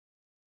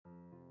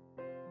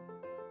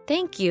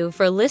Thank you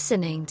for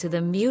listening to the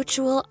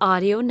Mutual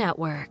Audio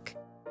Network.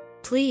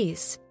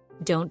 Please,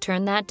 don't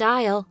turn that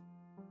dial.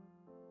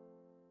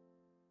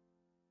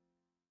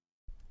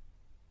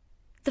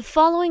 The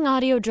following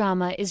audio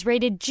drama is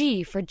rated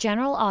G for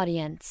general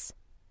audience.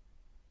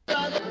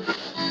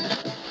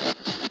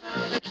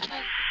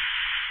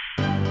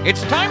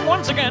 It's time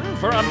once again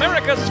for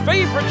America's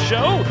favorite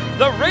show,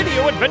 The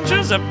Radio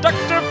Adventures of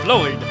Dr.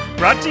 Floyd,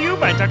 brought to you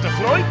by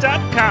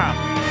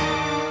drfloyd.com.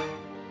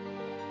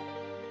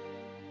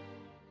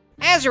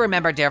 As you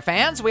remember, dear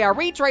fans, we are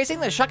retracing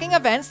the shocking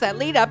events that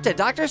lead up to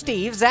Dr.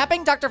 Steve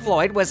zapping Dr.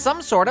 Floyd with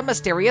some sort of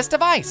mysterious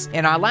device.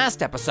 In our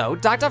last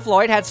episode, Dr.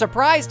 Floyd had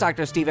surprised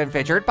Dr. Stephen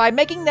Fidget by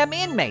making them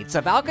inmates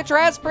of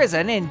Alcatraz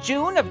prison in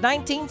June of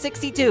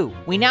 1962.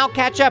 We now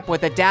catch up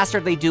with the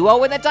dastardly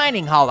duo in the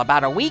dining hall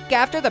about a week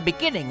after the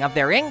beginning of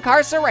their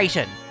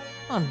incarceration.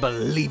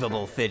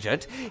 Unbelievable,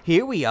 Fidget.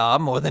 Here we are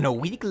more than a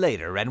week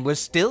later, and we're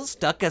still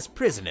stuck as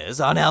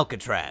prisoners on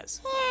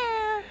Alcatraz.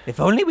 If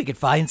only we could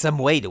find some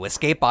way to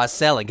escape our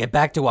cell and get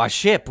back to our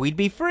ship, we'd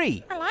be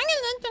free.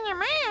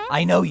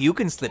 I know you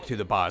can slip through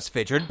the bars,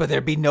 Fidget, but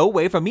there'd be no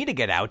way for me to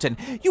get out, and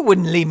you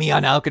wouldn't leave me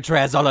on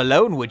Alcatraz all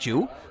alone, would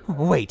you?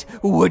 Wait,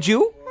 would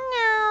you?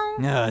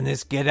 No. And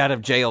this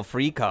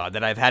get-out-of-jail-free card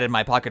that I've had in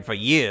my pocket for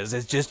years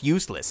is just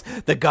useless.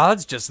 The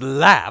guards just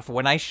laugh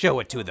when I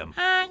show it to them.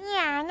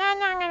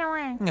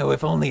 Oh,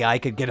 if only I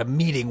could get a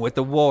meeting with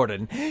the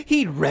warden.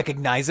 He'd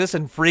recognize us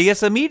and free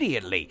us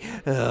immediately.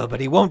 But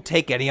he won't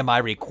take any of my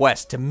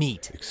requests to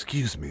meet.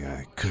 Excuse me,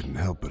 I couldn't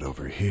help but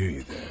overhear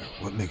you there.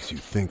 What makes you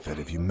think that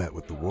if you met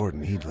with the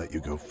warden, he'd let you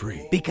go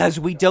free? Because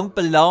we don't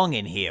belong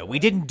in here. We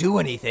didn't do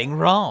anything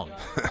wrong.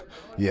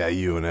 Yeah,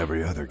 you and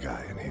every other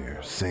guy in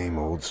here. Same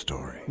old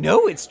story.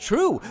 No, it's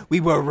true.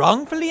 We were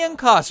wrongfully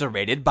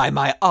incarcerated by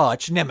my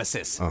arch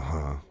nemesis.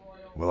 Uh-huh.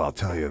 Well, I'll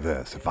tell you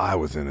this. If I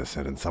was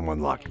innocent and someone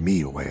locked me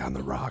away on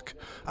the rock,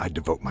 I'd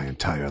devote my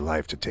entire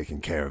life to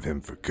taking care of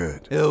him for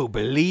good. Oh,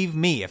 believe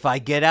me, if I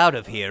get out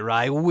of here,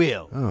 I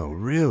will. Oh,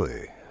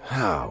 really?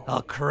 How?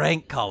 I'll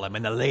crank call him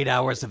in the late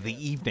hours of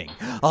the evening.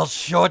 I'll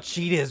short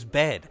sheet his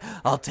bed.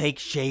 I'll take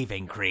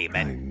shaving cream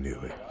and... I knew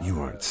it. You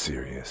aren't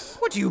serious.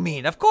 What do you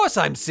mean? Of course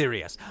I'm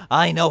serious.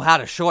 I know how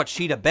to short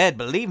sheet a bed,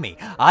 believe me.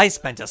 I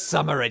spent a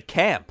summer at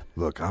camp.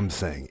 Look, I'm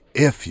saying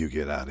if you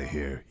get out of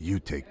here, you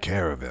take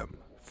care of him.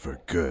 For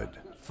good.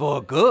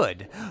 For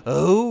good?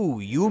 Oh,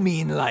 you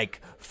mean like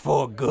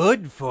for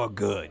good, for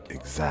good?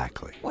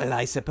 Exactly. Well,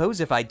 I suppose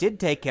if I did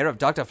take care of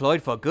Dr.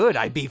 Floyd for good,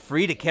 I'd be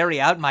free to carry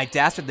out my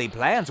dastardly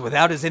plans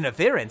without his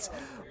interference.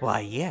 Why,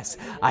 yes,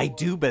 I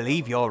do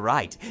believe you're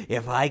right.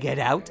 If I get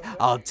out,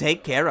 I'll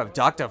take care of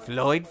Dr.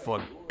 Floyd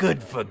for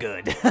good, for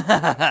good.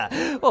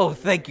 Oh,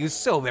 thank you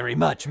so very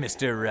much,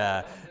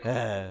 Mr.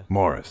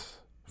 Morris.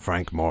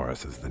 Frank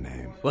Morris is the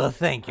name. Well,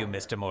 thank you,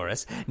 Mr.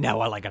 Morris.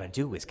 Now all I gotta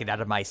do is get out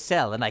of my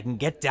cell and I can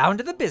get down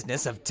to the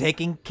business of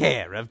taking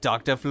care of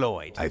Dr.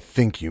 Floyd. I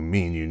think you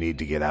mean you need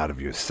to get out of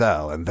your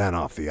cell and then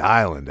off the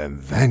island, and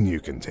then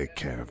you can take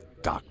care of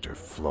Dr.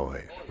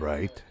 Floyd,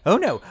 right? Oh,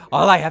 no.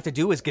 All I have to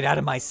do is get out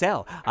of my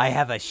cell. I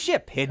have a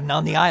ship hidden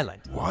on the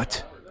island.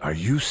 What? Are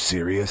you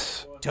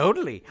serious?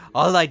 Totally.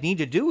 All I need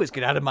to do is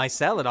get out of my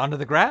cell and onto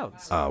the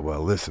grounds.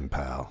 Well, listen,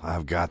 pal.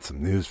 I've got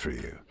some news for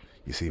you.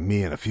 You see,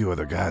 me and a few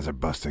other guys are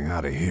busting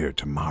out of here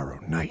tomorrow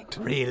night.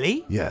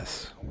 Really?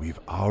 Yes, we've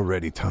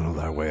already tunneled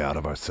our way out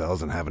of our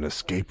cells and have an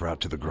escape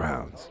route to the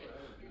grounds.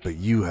 But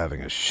you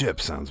having a ship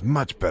sounds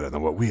much better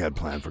than what we had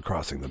planned for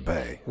crossing the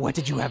bay. What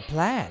did you have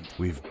planned?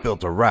 We've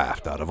built a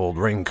raft out of old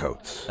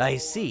raincoats. I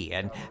see.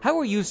 And how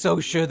are you so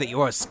sure that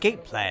your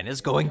escape plan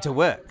is going to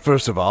work?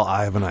 First of all,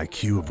 I have an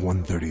IQ of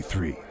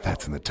 133.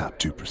 That's in the top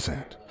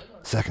 2%.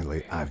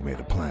 Secondly, I've made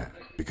a plan.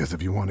 Because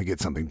if you want to get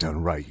something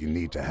done right, you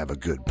need to have a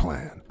good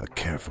plan, a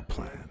careful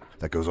plan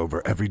that goes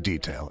over every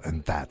detail,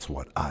 and that's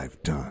what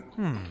I've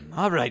done.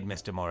 All right,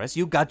 Mr. Morris,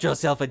 you got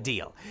yourself a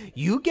deal.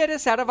 You get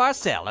us out of our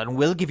cell, and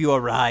we'll give you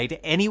a ride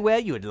anywhere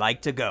you'd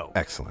like to go.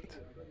 Excellent.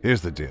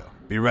 Here's the deal.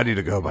 Be ready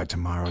to go by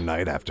tomorrow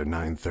night after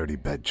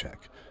 9:30 bed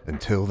check.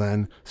 Until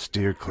then,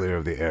 steer clear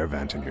of the air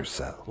vent in your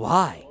cell.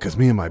 Why? Because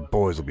me and my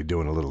boys will be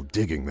doing a little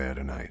digging there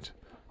tonight.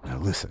 Now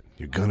listen,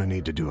 you're gonna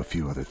need to do a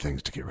few other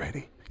things to get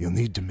ready. You'll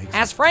need to make...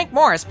 As Frank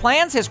Morris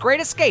plans his great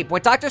escape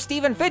with Dr.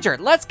 Stephen Fidget,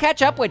 let's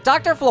catch up with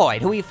Dr.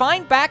 Floyd, who we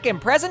find back in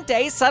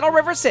present-day Saddle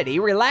River City,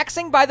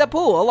 relaxing by the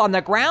pool on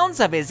the grounds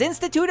of his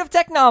Institute of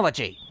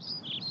Technology.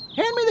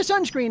 Hand me the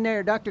sunscreen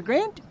there, Dr.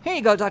 Grant. Here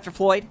you go, Dr.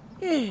 Floyd.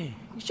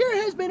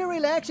 Sure has been a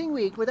relaxing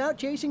week without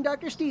chasing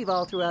Dr. Steve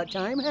all throughout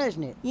time,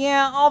 hasn't it?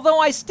 Yeah, although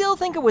I still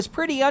think it was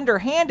pretty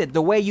underhanded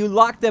the way you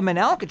locked them in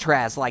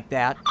Alcatraz like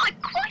that. I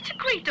quite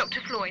agree,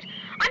 Dr. Floyd.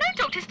 I know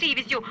Dr. Steve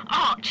is your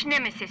arch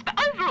nemesis, but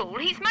overall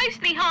he's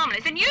mostly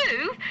harmless, and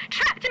you've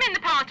trapped him in the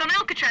past on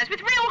Alcatraz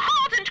with real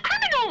hardened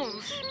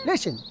criminals.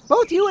 Listen,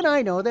 both you and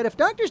I know that if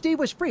Dr. Steve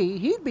was free,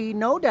 he'd be,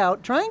 no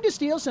doubt, trying to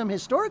steal some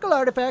historical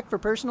artifact for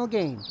personal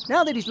gain.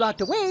 Now that he's locked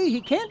away,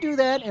 he can't do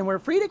that, and we're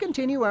free to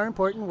continue our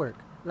important work.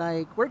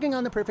 Like working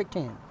on the perfect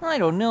tan. I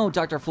don't know,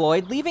 Dr.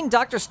 Floyd. Leaving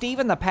Dr. Steve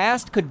in the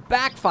past could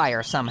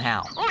backfire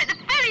somehow. Or at the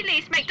very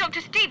least make Dr.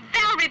 Steve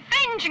vow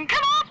revenge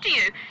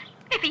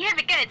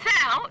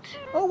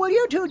Oh, well,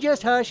 you two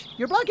just hush.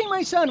 You're blocking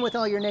my son with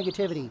all your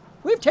negativity.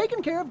 We've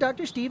taken care of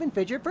Dr. Steve and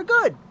Fidget for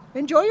good.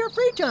 Enjoy your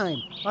free time.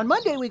 On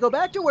Monday, we go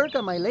back to work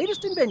on my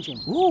latest invention.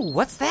 Ooh,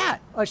 what's that?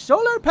 A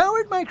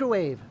solar-powered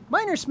microwave.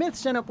 Miner Smith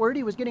sent up word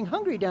he was getting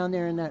hungry down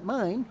there in that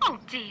mine. Oh,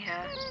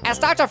 dear. As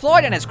Dr.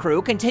 Floyd and his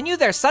crew continue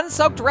their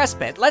sun-soaked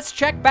respite, let's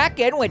check back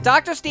in with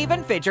Dr. Steve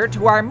and Fidget,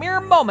 who are mere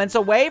moments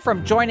away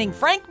from joining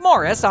Frank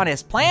Morris on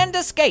his planned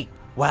escape.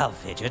 Well,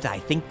 Fidget, I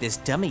think this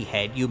dummy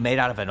head you made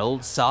out of an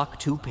old sock,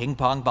 2 ping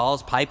pong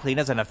balls, pipe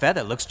cleaners, and a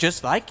feather looks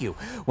just like you.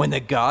 When the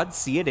guards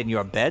see it in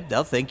your bed,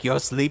 they'll think you're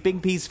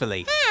sleeping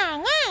peacefully.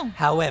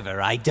 However,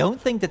 I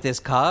don't think that this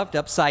carved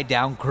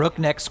upside-down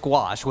crook-neck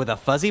squash with a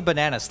fuzzy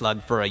banana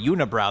slug for a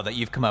unibrow that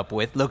you've come up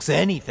with looks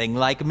anything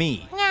like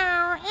me.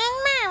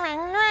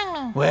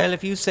 Well,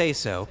 if you say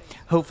so,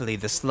 hopefully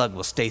the slug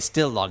will stay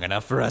still long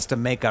enough for us to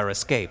make our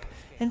escape.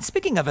 And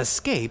speaking of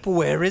escape,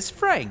 where is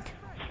Frank?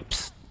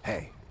 Psst,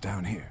 hey,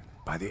 down here,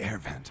 by the air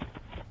vent.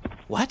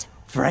 What?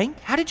 Frank?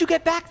 How did you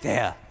get back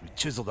there? We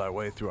chiseled our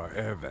way through our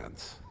air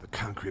vents. The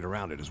concrete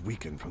around it is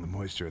weakened from the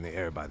moisture in the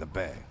air by the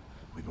bay.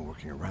 We've been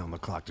working around the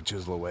clock to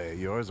chisel away at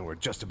yours, and we're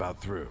just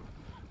about through.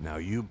 Now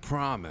you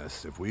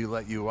promise if we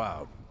let you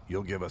out,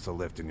 you'll give us a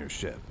lift in your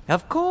ship.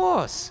 Of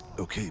course.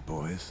 Okay,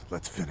 boys,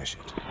 let's finish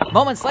it.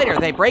 Moments later,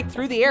 they break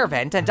through the air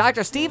vent, and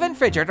Dr. Steve and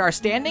Fidget are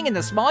standing in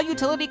the small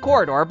utility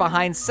corridor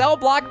behind Cell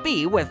Block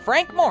B with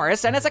Frank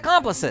Morris and his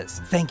accomplices.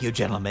 Thank you,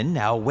 gentlemen.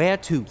 Now, where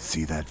to?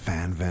 See that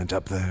fan vent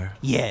up there?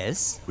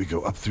 Yes? We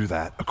go up through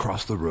that,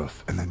 across the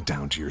roof, and then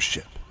down to your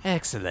ship.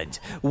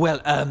 Excellent. Well,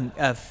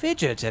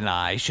 Fidget and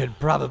I should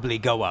probably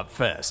go up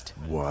first.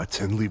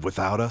 What? And leave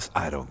without us?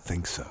 I don't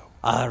think so.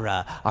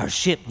 Our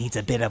ship needs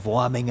a bit of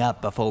warming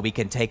up before we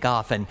can take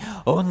off, and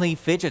only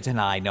Fidget and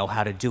I know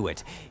how to do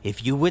it.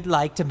 If you would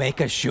like to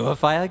make a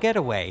surefire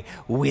getaway,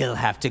 we'll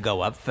have to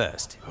go up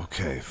first.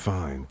 Okay,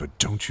 fine, but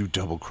don't you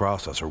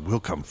double-cross us or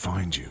we'll come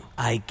find you.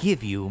 I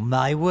give you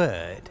my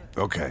word.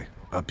 Okay,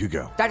 up you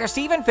go. Dr.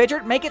 Steve and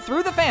Fidget make it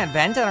through the fan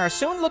vent and are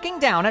soon looking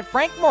down at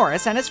Frank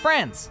Morris and his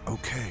friends.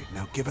 Okay,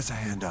 now give us a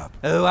hand up.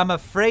 Oh, I'm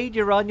afraid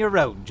you're on your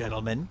own,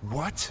 gentlemen.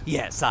 What?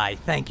 Yes, I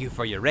thank you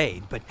for your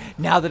aid, but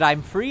now that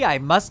I'm free, I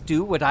must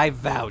do what I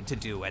vowed to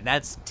do, and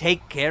that's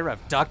take care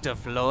of Dr.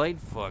 Floyd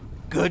for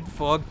good.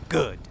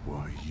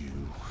 Why, you.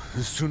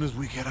 As soon as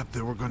we get up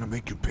there, we're gonna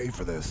make you pay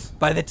for this.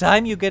 By the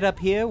time you get up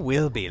here,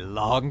 we'll be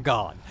long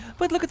gone.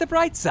 But look at the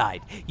bright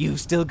side.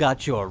 You've still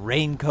got your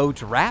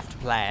raincoat raft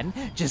plan.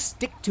 Just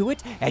stick to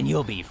it, and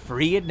you'll be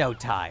free in no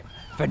time.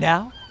 For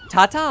now,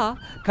 ta-ta.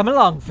 Come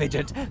along,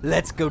 Fidget.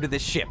 Let's go to the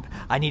ship.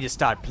 I need to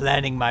start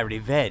planning my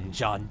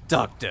revenge on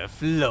Dr.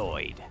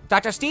 Floyd.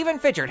 Dr. Steve and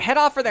Fidget head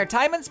off for their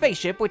Timon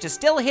spaceship, which is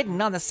still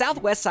hidden on the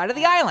southwest side of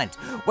the island.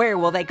 Where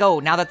will they go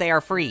now that they are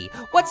free?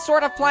 What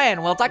sort of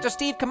plan will Dr.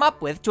 Steve come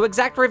up with to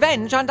exact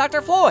revenge on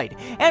Dr. Floyd?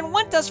 And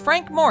what does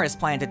Frank Morris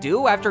plan to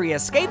do after he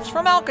escapes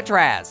from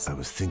Alcatraz? I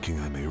was thinking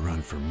I may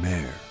run for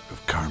mayor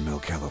of Carmel,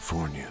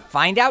 California.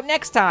 Find out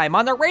next time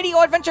on the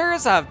Radio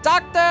Adventures of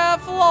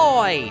Dr.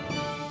 Floyd.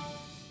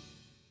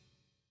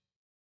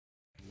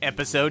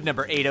 Episode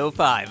number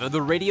 805 of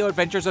the Radio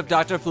Adventures of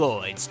Dr.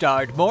 Floyd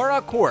starred Maura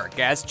Quirk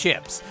as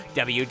Chips,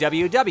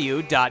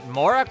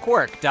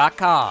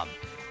 www.mauraquirk.com,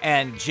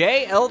 and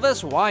J.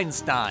 Elvis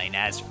Weinstein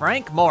as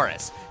Frank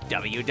Morris,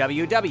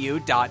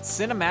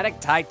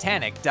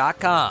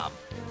 www.cinematictitanic.com.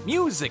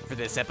 Music for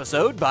this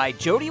episode by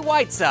Jody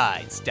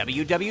Whitesides,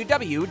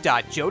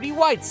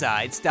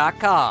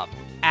 www.jodywhitesides.com.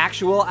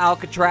 Actual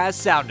Alcatraz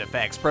sound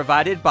effects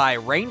provided by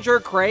Ranger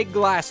Craig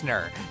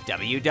Glassner,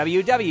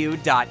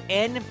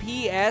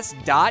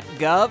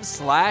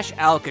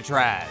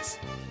 www.nps.gov/Alcatraz.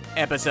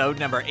 Episode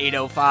number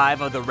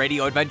 805 of the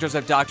Radio Adventures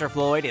of Dr.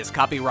 Floyd is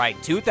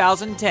copyright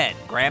 2010,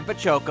 Graham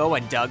Pachoco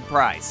and Doug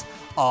Price.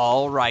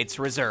 All rights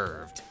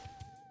reserved.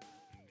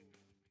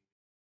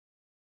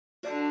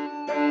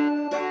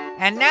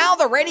 And now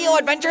the Radio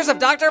Adventures of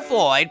Dr.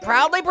 Floyd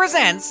proudly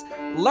presents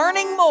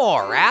Learning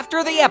More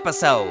After the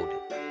Episode.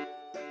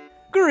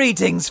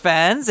 Greetings,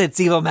 fans. It's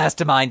Evil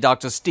Mastermind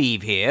Dr.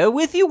 Steve here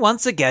with you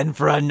once again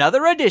for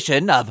another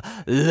edition of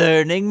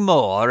Learning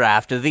More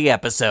After the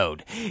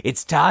Episode.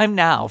 It's time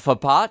now for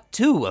part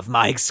 2 of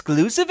my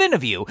exclusive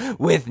interview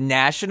with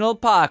National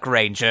Park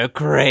Ranger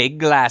Craig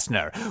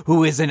Glassner,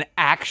 who is an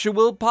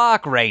actual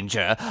park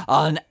ranger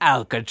on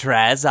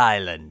Alcatraz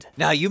Island.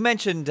 Now, you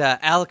mentioned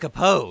Al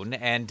Capone,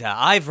 and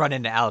I've run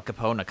into Al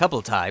Capone a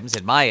couple times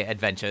in my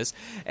adventures.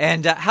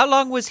 And how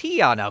long was he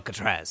on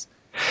Alcatraz?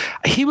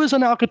 He was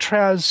on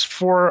Alcatraz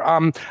for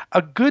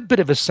a good bit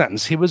of a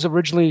sentence. He was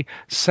originally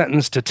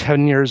sentenced to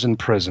 10 years in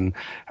prison.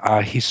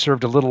 He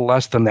served a little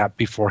less than that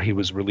before he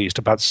was released,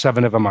 about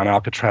 7 of them on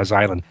Alcatraz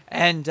Island.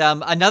 And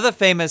another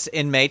famous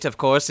inmate, of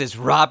course, is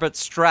Robert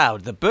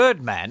Stroud, the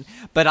Birdman.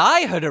 But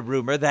I heard a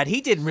rumor that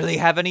he didn't really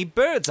have any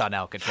birds on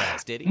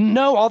Alcatraz, did he?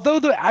 No, although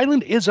the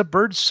island is a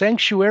bird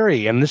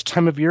sanctuary, and this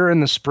time of year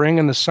in the spring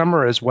and the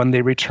summer is when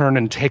they return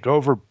and take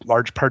over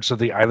large parts of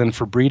the island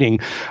for breeding.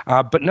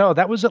 But no,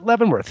 that was at Leavenworth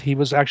Leavenworth. He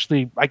was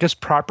actually, I guess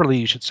properly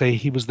you should say,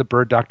 he was the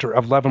bird doctor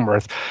of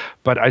Leavenworth.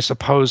 But I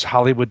suppose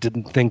Hollywood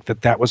didn't think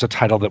that that was a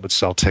title that would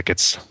sell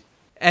tickets.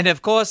 And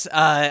of course,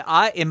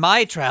 in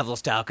my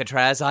travels to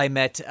Alcatraz, I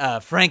met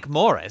Frank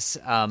Morris,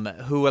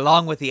 who,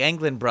 along with the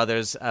Englund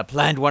brothers,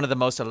 planned one of the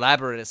most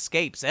elaborate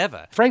escapes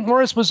ever. Frank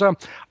Morris was,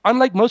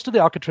 unlike most of the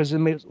Alcatraz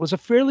inmates, was a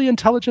fairly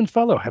intelligent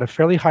fellow, had a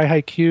fairly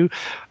high IQ,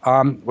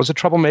 was a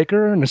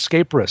troublemaker, an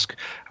escape risk.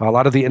 A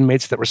lot of the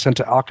inmates that were sent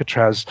to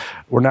Alcatraz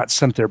were not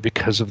sent there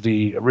because of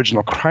the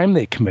original crime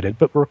they committed,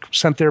 but were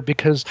sent there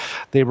because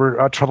they were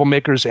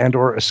troublemakers and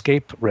or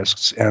escape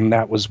risks, and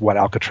that was what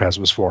Alcatraz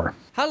was for.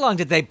 How long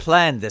did they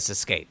plan this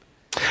escape?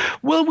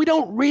 Well, we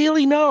don't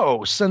really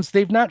know, since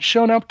they've not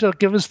shown up to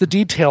give us the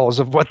details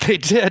of what they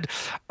did.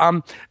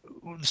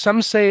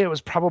 Some say it was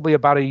probably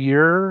about a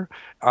year.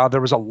 There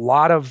was a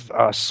lot of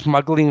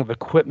smuggling of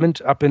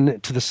equipment up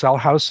into the cell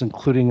house,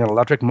 including an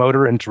electric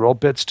motor and drill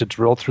bits to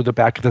drill through the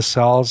back of the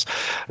cells,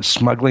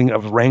 smuggling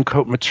of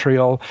raincoat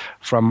material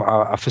from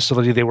a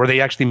facility where they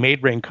actually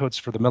made raincoats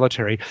for the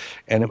military,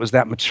 and it was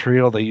that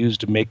material they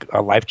used to make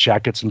life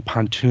jackets and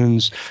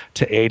pontoons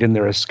to aid in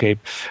their escape.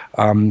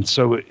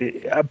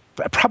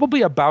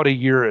 Probably about a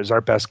year is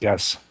our best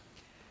guess.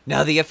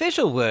 Now, the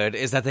official word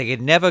is that they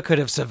never could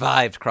have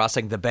survived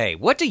crossing the bay.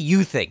 What do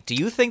you think? Do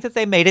you think that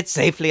they made it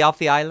safely off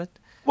the island?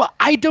 Well,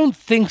 I don't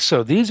think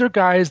so. These are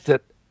guys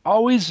that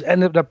always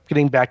ended up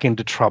getting back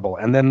into trouble,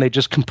 and then they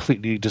just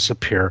completely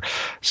disappear.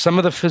 Some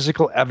of the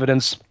physical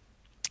evidence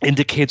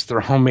indicates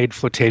their homemade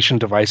flotation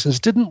devices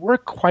didn't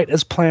work quite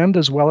as planned,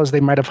 as well as they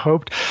might have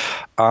hoped.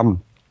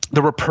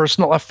 There were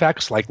personal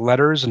effects like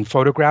letters and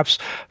photographs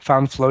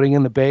found floating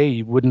in the bay.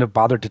 You wouldn't have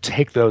bothered to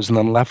take those and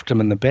then left them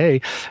in the bay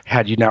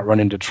had you not run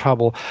into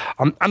trouble.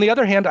 On the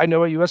other hand, I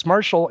know a U.S.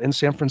 Marshal in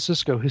San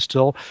Francisco who's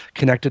still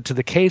connected to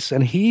the case,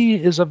 and he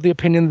is of the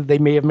opinion that they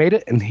may have made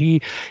it, and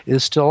he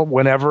is still,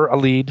 whenever a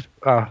lead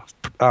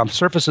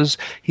surfaces,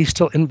 he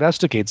still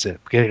investigates it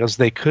because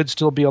they could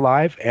still be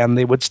alive and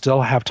they would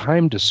still have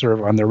time to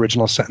serve on their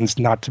original sentence,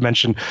 not to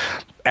mention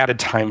added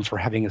time for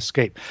having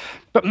escaped.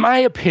 But my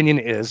opinion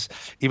is,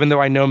 even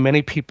though I know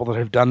many people that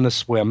have done the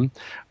swim,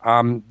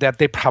 that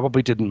they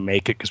probably didn't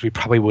make it because we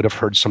probably would have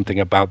heard something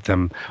about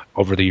them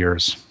over the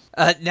years.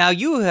 Now,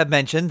 you have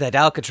mentioned that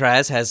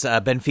Alcatraz has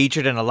been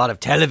featured in a lot of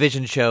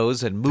television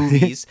shows and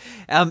movies.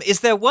 Is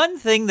there one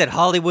thing that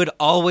Hollywood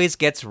always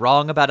gets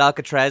wrong about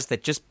Alcatraz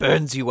that just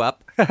burns you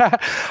up?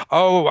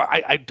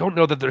 I don't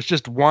know that there's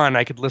just one.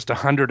 I could list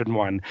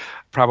 101,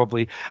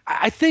 probably.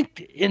 I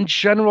think, in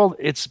general,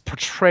 it's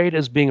portrayed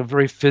as being a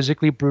very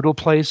physically brutal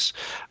place,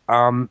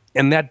 and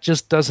that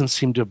just doesn't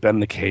seem to have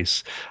been the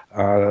case.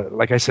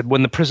 Like I said,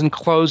 when the prison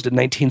closed in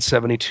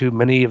 1972,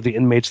 many of the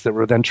inmates that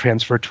were then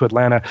transferred to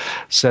Atlanta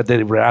said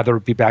they'd rather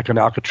be back on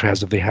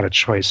Alcatraz if they had a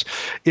choice.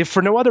 If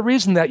for no other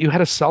reason that you had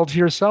a cell to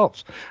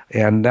yourself,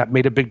 and that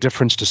made a big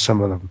difference to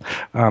some of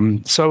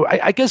them. So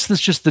I guess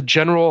that's just the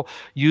general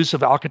use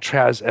of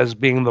Alcatraz as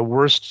being the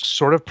worst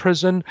sort of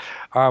prison.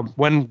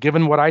 When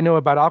given what I know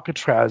about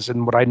Alcatraz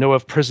and what I know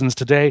of prisons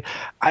today,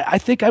 I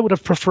think I would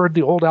have preferred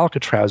the old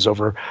Alcatraz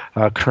over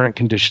current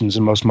conditions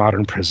in most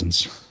modern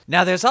prisons.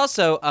 Now, there's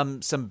also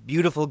some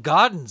beautiful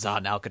gardens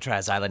on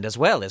Alcatraz Island as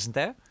well, isn't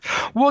there?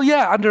 Well,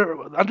 yeah.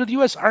 Under the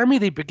U.S. Army,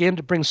 they began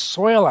to bring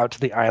soil out to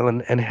the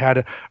island and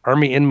had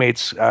Army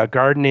inmates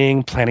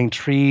gardening, planting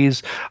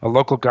trees. A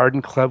local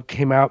garden club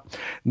came out.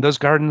 And those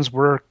gardens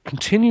were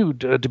continued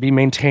to be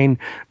maintained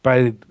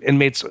by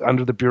inmates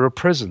under the Bureau of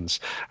Prisons.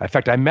 In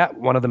fact, I met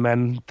one of the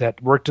men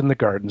that worked in the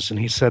gardens, and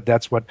he said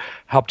that's what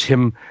helped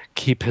him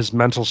keep his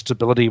mental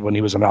stability when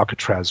he was on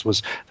Alcatraz,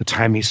 was the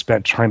time he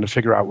spent trying to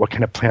figure out what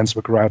kind of plants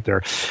would grow out there.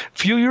 A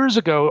few years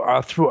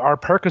ago, through our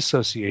park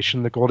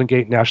association, the Golden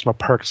Gate National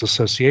Parks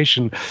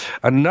Association,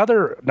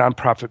 another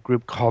nonprofit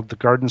group called the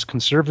Gardens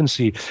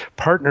Conservancy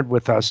partnered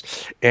with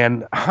us,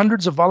 and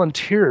hundreds of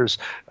volunteers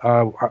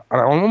on an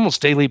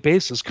almost daily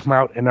basis come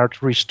out and are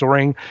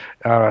restoring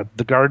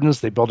the gardens.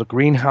 They build a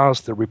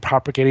greenhouse. They're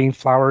repropagating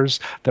flowers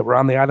that were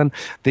on the island.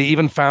 They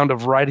even found a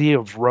variety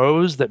of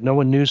rose that no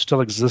one knew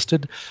still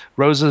existed.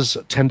 Roses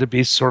tend to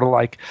be sort of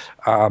like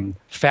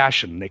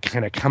fashion. They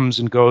kind of comes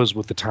and goes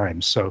with the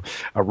times. So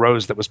a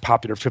rose that was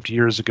popular 50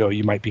 years ago,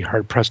 you might be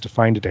hard-pressed to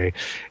find today.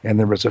 And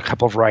there was a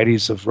couple of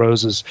varieties of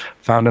roses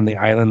found on the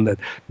island that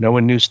no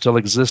one knew still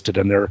existed,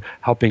 and they're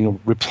helping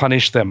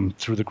replenish them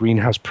through the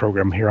greenhouse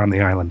program here on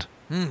the island.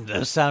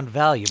 Those sound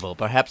valuable.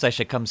 Perhaps I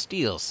should come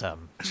steal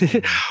some.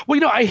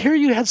 Well, I hear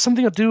you had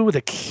something to do with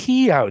a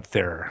key out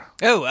there.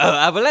 Well,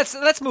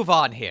 let's move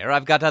on here.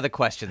 I've got other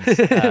questions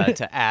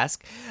to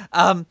ask.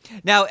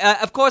 Now,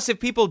 of course, if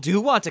people do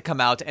want to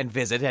come out and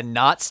visit and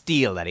not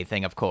steal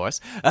anything, of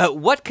course,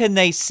 what can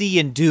they see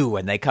and do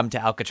when they come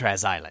to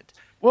Alcatraz Island?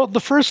 Well,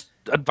 the first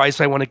advice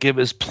I want to give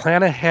is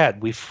plan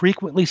ahead. We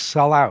frequently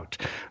sell out.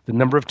 The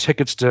number of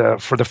tickets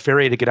for the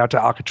ferry to get out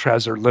to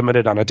Alcatraz are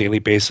limited on a daily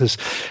basis.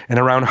 And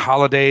around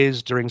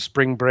holidays, during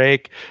spring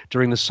break,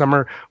 during the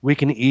summer, we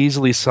can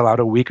easily sell out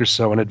a week or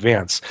so in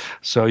advance.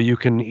 So you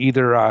can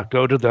either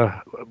go to the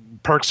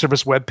Park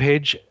Service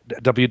webpage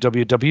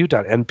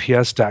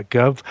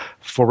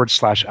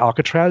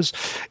www.nps.gov/Alcatraz,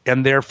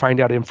 and there find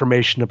out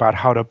information about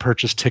how to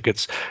purchase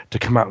tickets to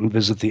come out and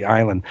visit the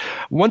island.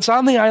 Once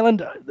on the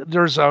island,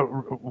 there's a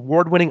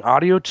award-winning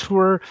audio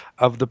tour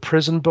of the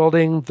prison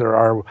building. There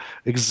are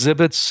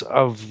exhibits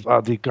of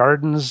the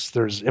gardens.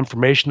 There's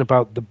information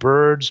about the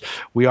birds.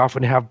 We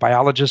often have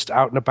biologists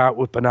out and about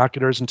with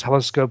binoculars and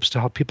telescopes to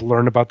help people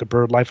learn about the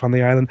bird life on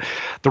the island.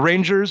 The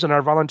rangers and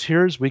our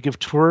volunteers, we give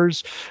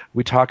tours.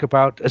 We talk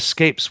about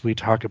escapes. We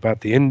talk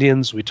about the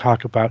Indians. We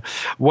talk about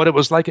what it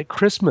was like at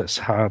Christmas,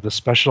 the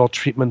special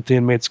treatment the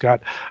inmates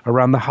got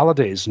around the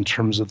holidays in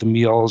terms of the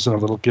meals and a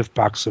little gift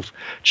box of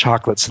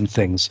chocolates and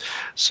things.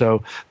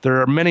 So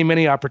there are many,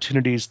 many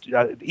opportunities.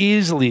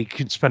 Easily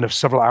could spend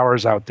several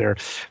hours out there.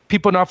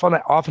 People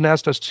often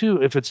asked us,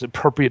 too, if it's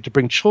appropriate to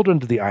bring children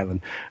to the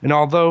island. And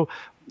although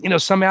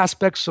some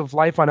aspects of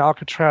life on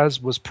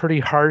Alcatraz was pretty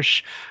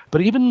harsh,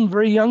 but even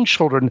very young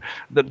children,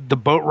 the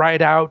boat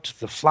ride out,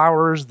 the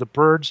flowers, the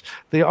birds,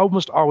 they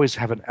almost always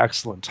have an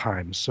excellent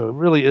time. So it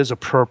really is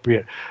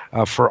appropriate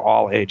for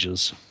all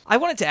ages. I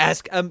wanted to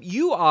ask,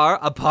 you are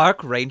a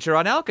park ranger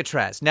on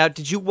Alcatraz. Now,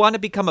 did you want to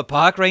become a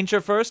park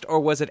ranger first, or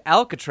was it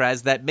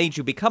Alcatraz that made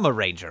you become a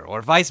ranger,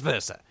 or vice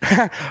versa?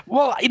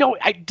 Well,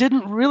 I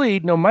didn't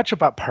really know much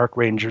about park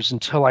rangers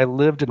until I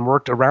lived and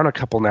worked around a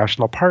couple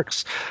national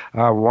parks,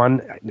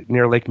 one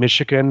near Lake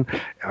Michigan,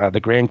 the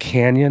Grand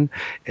Canyon,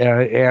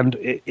 and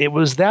it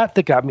was that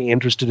got me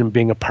interested in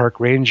being a park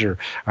ranger.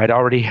 I'd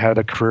already had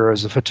a career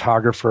as a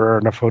photographer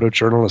and a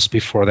photojournalist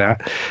before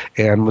that,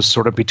 and was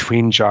sort of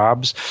between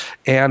jobs.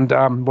 And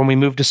when we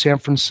moved to San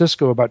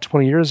Francisco about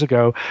 20 years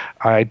ago,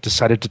 I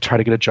decided to try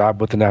to get a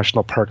job with the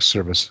National Park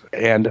Service.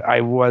 And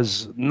I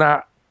was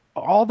not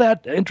all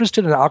that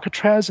interested in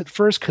Alcatraz at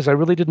first because I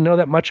really didn't know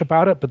that much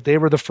about it, but they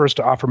were the first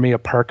to offer me a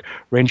park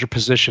ranger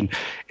position.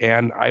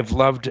 And I've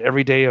loved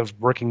every day of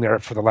working there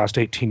for the last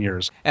 18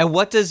 years. And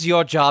what does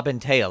your job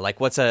entail? Like,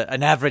 what's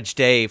an average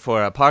day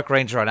for a park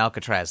ranger on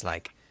Alcatraz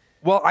like?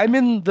 Well, I'm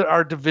in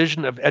our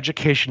division of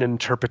education and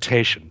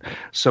interpretation.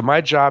 So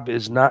my job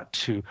is not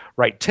to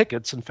write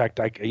tickets. In fact,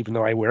 even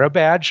though I wear a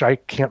badge, I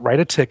can't write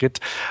a ticket.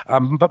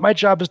 But my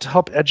job is to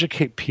help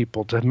educate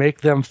people, to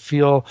make them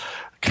feel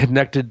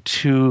connected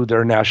to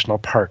their national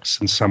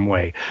parks in some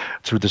way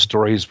through the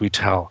stories we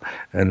tell.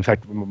 And in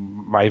fact,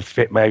 my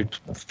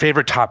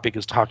favorite topic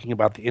is talking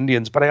about the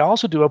Indians, but I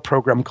also do a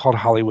program called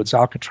Hollywood's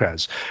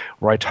Alcatraz,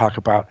 where I talk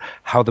about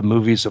how the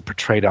movies have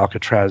portrayed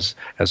Alcatraz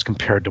as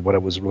compared to what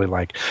it was really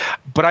like.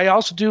 But I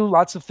also do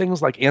lots of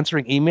things like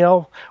answering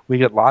email. We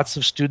get lots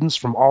of students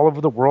from all over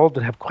the world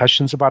that have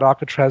questions about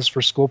Alcatraz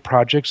for school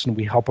projects, and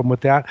we help them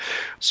with that.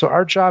 So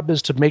our job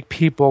is to make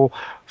people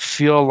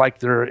feel like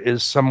there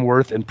is some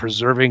worth in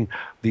preserving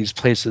these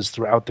places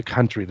throughout the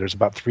country. There's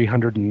about a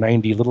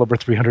little over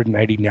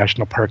 390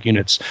 national park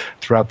units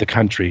throughout the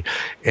country.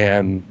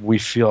 And we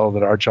feel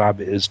that our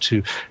job is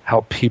to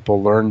help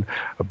people learn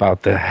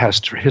about the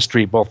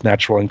history, both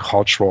natural and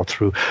cultural,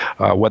 through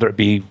whether it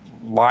be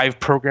live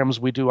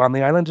programs we do on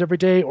the island every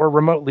day or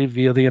remotely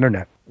via the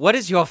internet. What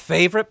is your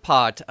favorite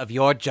part of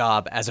your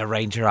job as a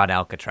ranger on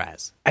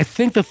Alcatraz? I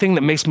think the thing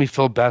that makes me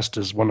feel best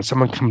is when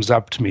someone comes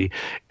up to me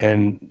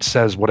and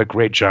says, what a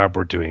great job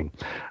we're doing.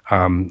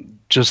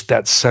 Just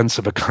that sense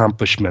of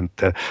accomplishment,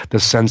 the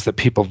sense that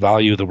people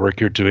value the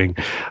work you're doing.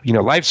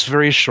 Life's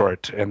very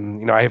short.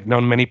 And, I have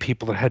known many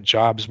people that had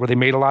jobs where they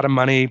made a lot of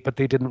money, but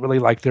they didn't really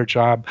like their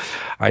job.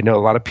 I know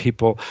a lot of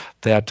people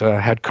that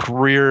had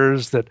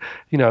careers that,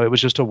 it was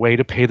just a way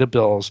to pay the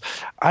bills.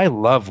 I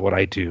love what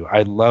I do.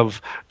 I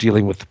love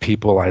dealing with the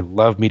people. I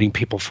love meeting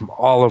people from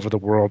all over the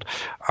world.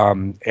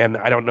 And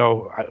I don't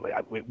know,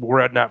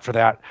 were it not for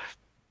that,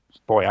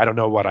 boy, I don't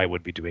know what I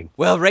would be doing.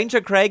 Well,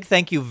 Ranger Craig,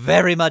 thank you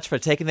very much for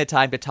taking the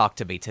time to talk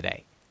to me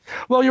today.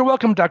 Well, you're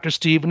welcome, Dr.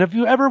 Steve. And if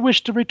you ever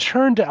wish to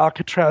return to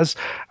Alcatraz,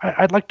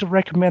 I'd like to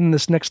recommend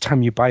this next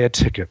time you buy a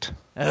ticket.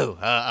 Oh,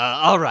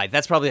 all right.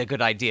 That's probably a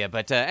good idea.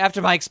 But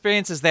after my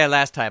experiences there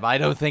last time, I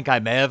don't think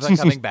I'm ever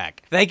coming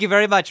back. Thank you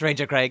very much,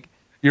 Ranger Craig.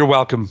 You're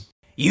welcome.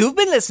 You've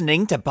been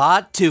listening to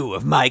part 2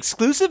 of my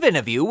exclusive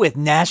interview with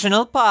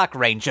National Park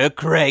Ranger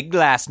Craig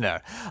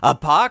Glassner, a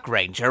park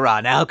ranger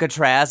on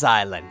Alcatraz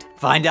Island.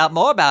 Find out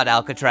more about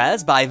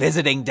Alcatraz by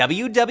visiting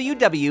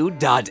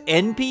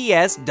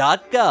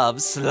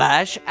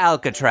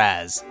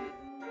www.nps.gov/Alcatraz.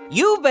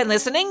 You've been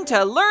listening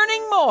to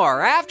Learning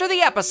More After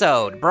the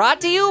Episode,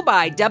 brought to you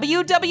by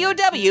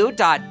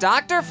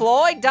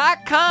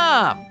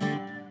www.drfloyd.com.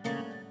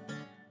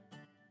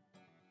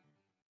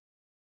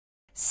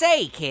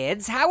 Say,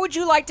 kids, how would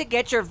you like to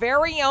get your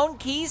very own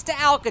keys to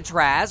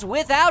Alcatraz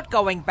without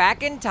going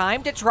back in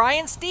time to try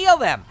and steal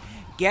them?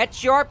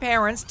 Get your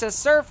parents to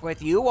surf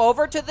with you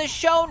over to the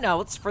show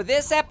notes for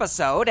this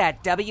episode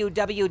at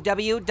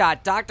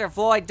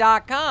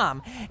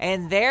www.drfloyd.com,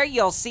 and there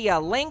you'll see a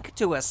link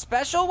to a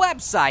special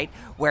website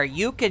where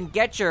you can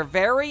get your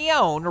very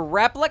own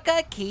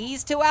replica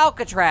keys to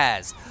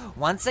Alcatraz.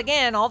 Once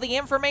again, all the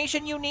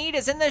information you need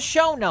is in the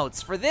show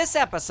notes for this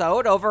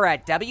episode over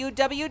at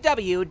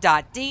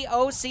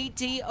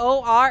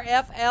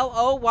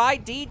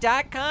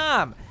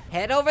www.doctorfloyd.com.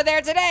 Head over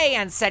there today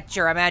and set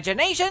your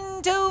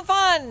imagination to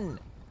fun.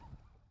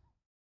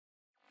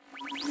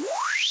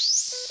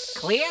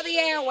 Clear the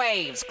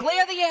airwaves!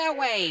 Clear the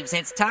airwaves!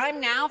 It's time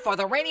now for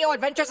the Radio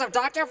Adventures of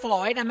Dr.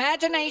 Floyd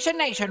Imagination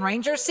Nation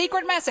Ranger's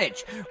secret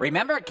message.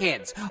 Remember,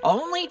 kids,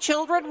 only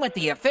children with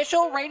the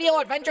official Radio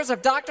Adventures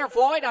of Dr.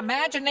 Floyd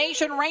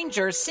Imagination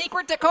Ranger's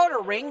secret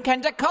decoder ring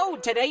can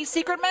decode today's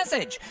secret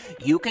message.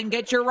 You can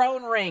get your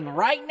own ring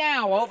right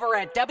now over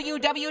at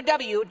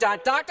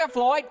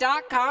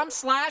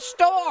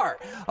www.drfloyd.com/store.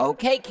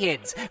 Okay,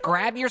 kids,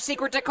 grab your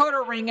secret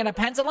decoder ring and a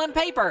pencil and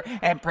paper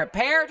and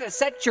prepare to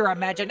set your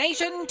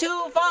imagination to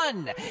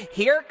fun.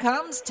 Here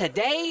comes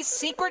today's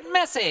secret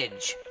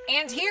message.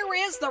 And here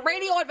is the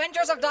Radio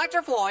Adventures of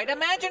Dr. Floyd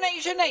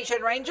Imagination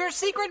Nation Ranger's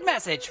secret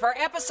message for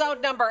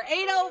episode number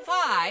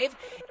 805,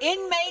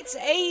 Inmates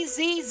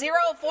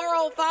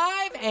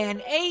AZ0405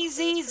 and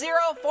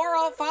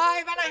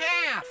AZ0405 and a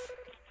half.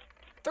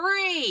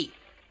 3,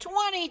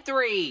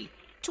 23,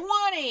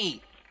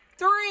 20,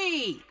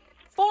 3,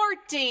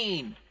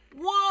 14,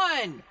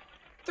 1,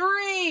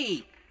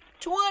 3,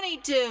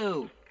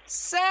 22,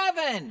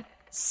 7,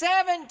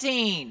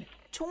 17,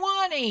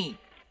 20,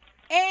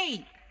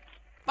 8,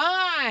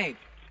 5,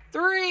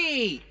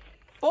 3,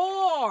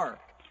 4,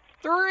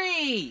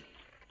 3,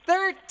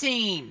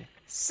 13,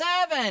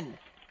 7,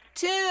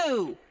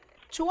 2,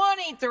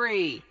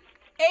 23,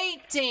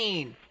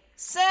 18,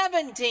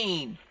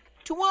 17,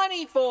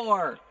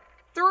 24,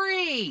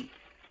 3,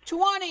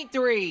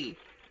 23,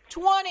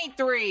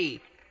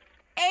 23,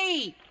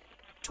 8,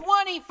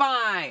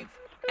 25.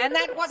 And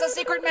that was a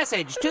secret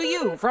message to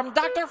you from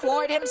Dr.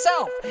 Floyd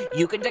himself.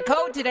 You can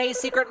decode today's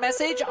secret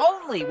message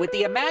only with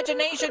the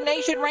Imagination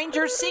Nation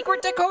Ranger's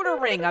secret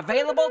decoder ring,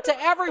 available to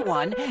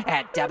everyone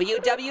at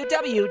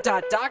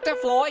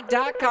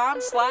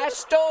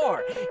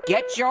www.drfloyd.com/store.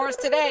 Get yours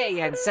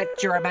today and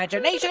set your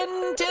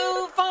imagination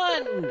to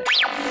fun.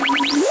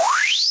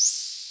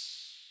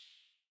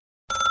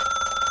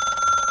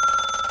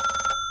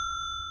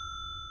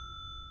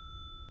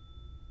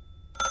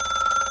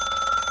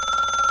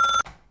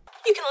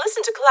 You can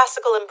listen to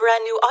classical and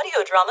brand new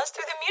audio dramas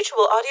through the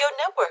Mutual Audio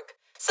Network.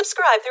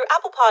 Subscribe through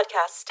Apple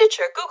Podcasts,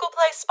 Stitcher, Google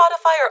Play,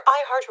 Spotify, or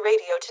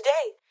iHeartRadio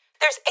today.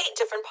 There's 8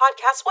 different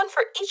podcasts, one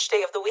for each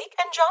day of the week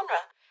and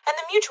genre, and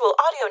the Mutual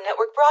Audio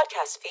Network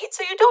broadcast feed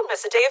so you don't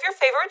miss a day of your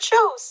favorite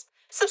shows.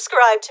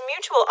 Subscribe to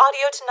Mutual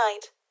Audio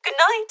tonight. Good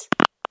night.